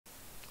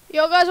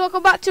Yo guys,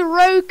 welcome back to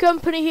Road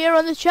Company here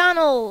on the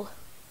channel.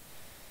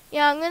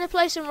 Yeah, I'm gonna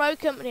play some Road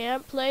Company. I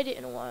haven't played it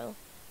in a while.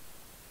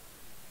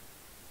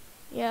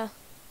 Yeah.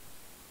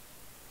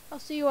 I'll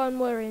see you when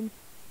we're in.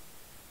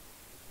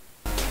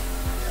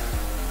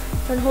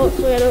 And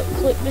hopefully I don't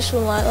click this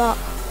one like that.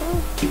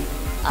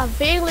 I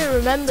vaguely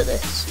remember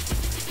this.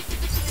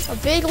 I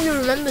vaguely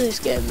remember this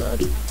game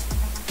mode.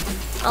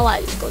 I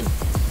like this gun.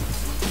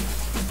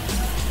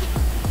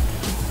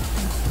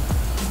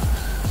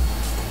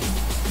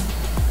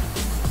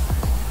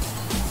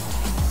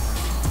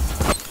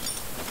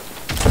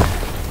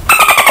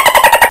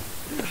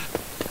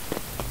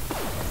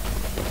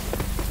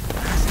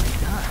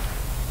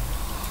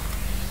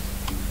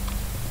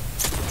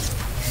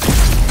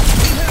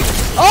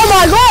 Oh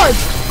my god!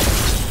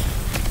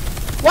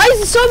 Why is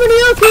there so many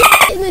OP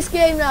in this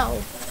game now?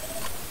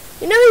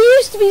 You never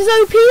used to be as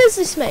OP as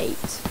this, mate.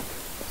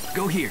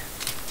 Go here.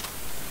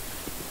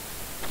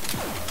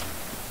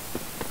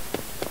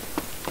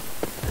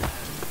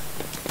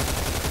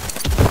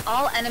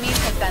 All enemies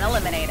have been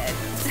eliminated.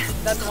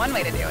 That's one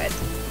way to do it.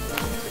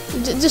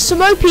 There's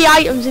some OP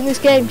items in this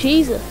game,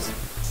 Jesus.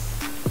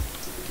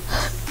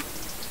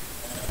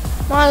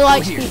 My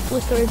lights keep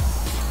flickering.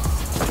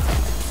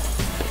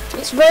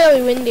 It's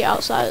really windy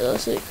outside though,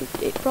 so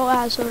it probably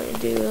has something to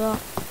do with that.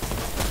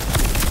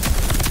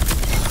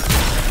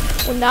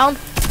 One down.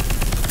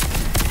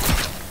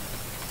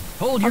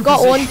 Hold your I've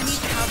got one. I've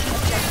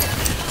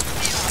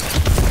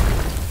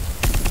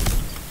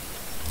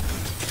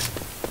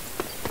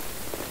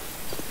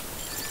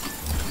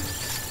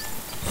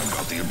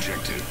got the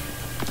objective.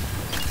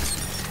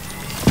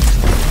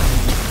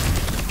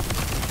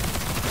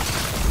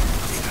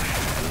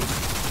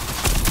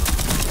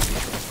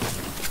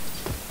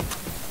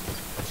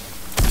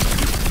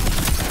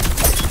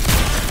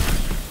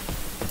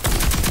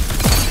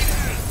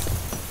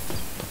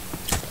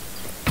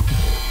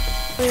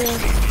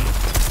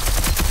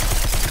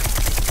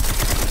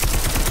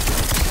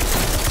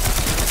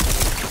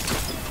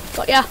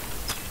 Got ya.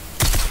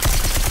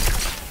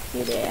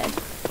 You dead.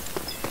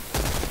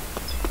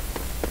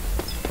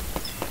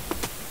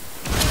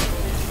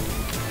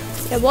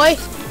 Yeah, boy.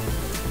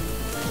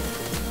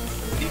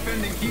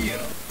 Defending here.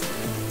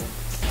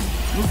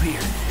 Move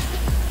here.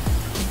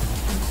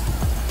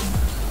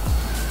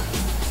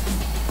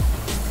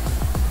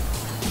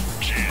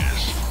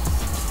 Cheers.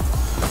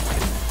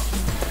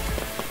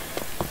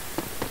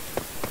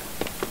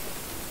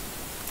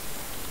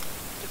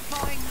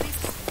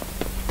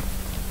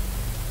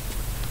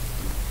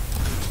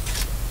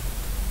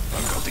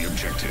 I've got the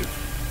objective.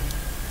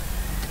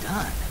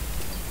 Done.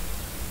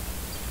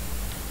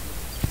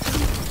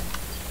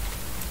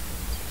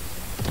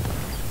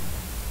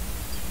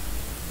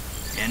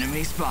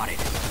 Enemy spotted.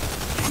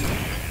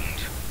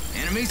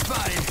 Enemy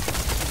spotted.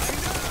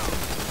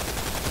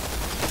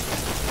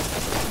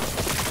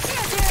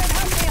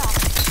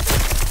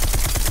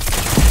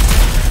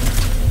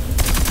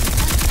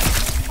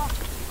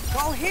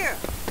 Go here.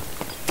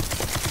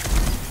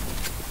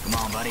 Come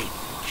on, buddy.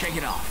 Shake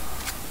it off.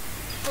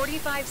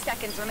 45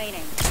 seconds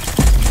remaining.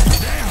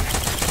 Down.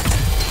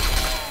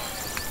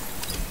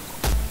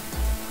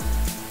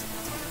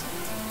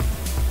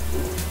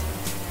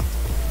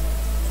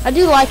 I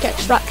do like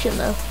extraction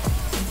though.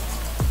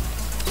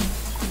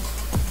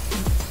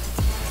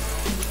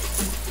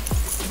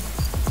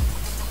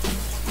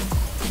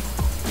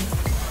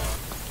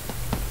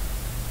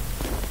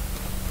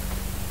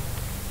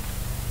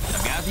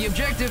 I've got the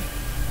objective.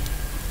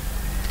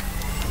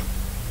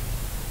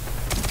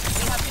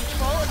 We have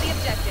control of the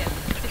objective.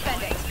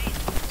 Defend it.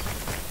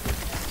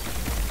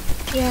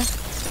 Yeah.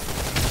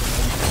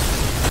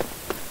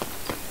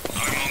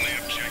 I'm on the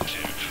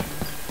objective.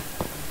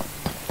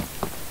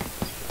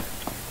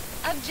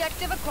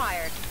 Objective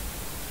acquired.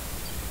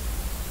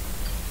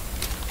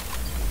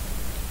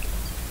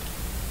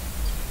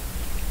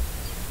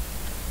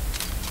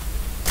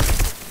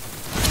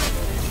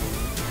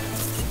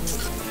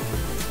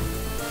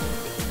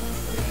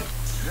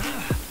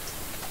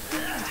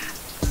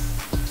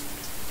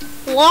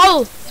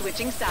 Whoa!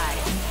 Switching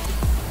sides.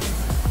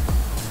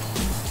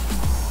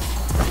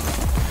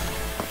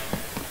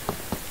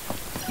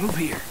 Move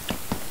here.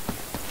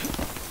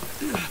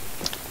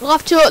 We'll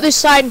have two at this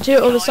side and two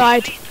at the other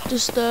side.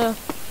 Just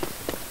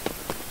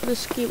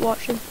keep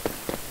watching.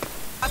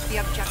 Up the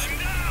objective.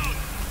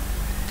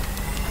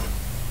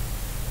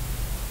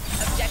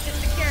 Objective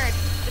secured.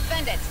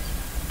 Defend it.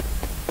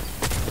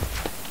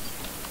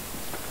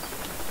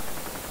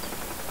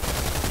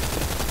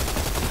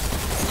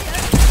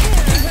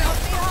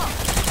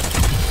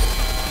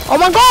 Oh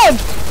my god!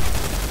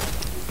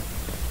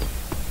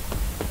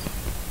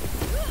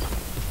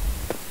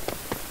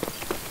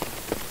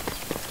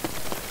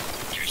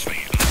 Use me.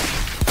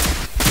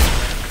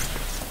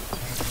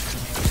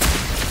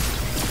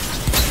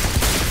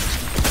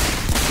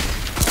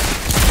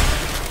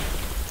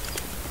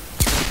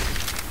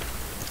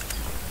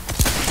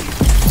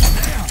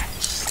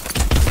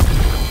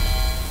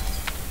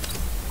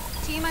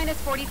 T-minus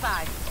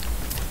 45.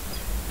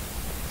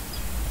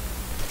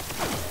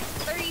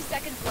 30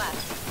 seconds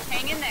left.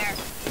 Hang in there.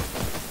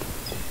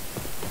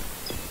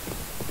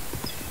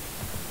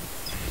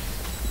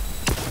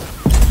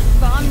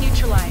 Bomb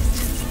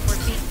neutralized. We're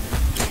beat.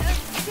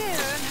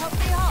 Soon, help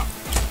me out.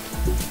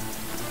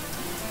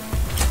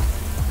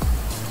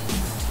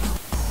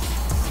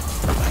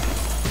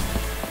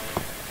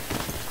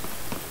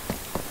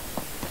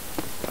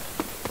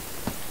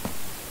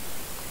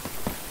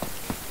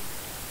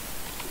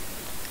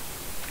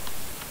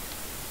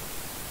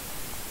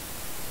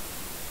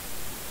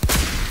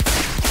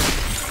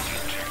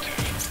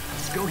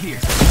 Let's go here.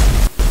 Secured.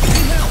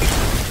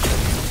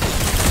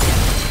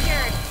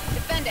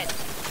 Defend it.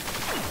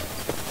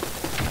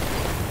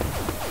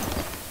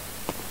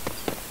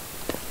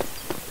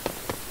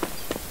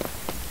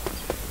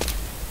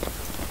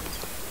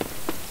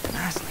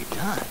 Nicely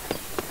done.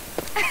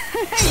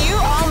 You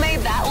all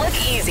made that look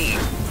easy.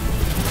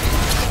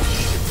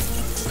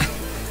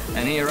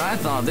 And here I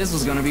thought this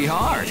was gonna be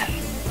hard.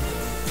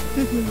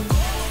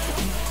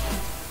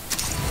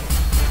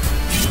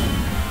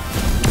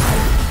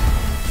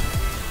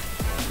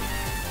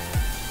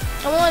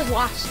 I'm always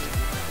last.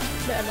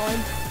 Bit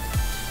annoying.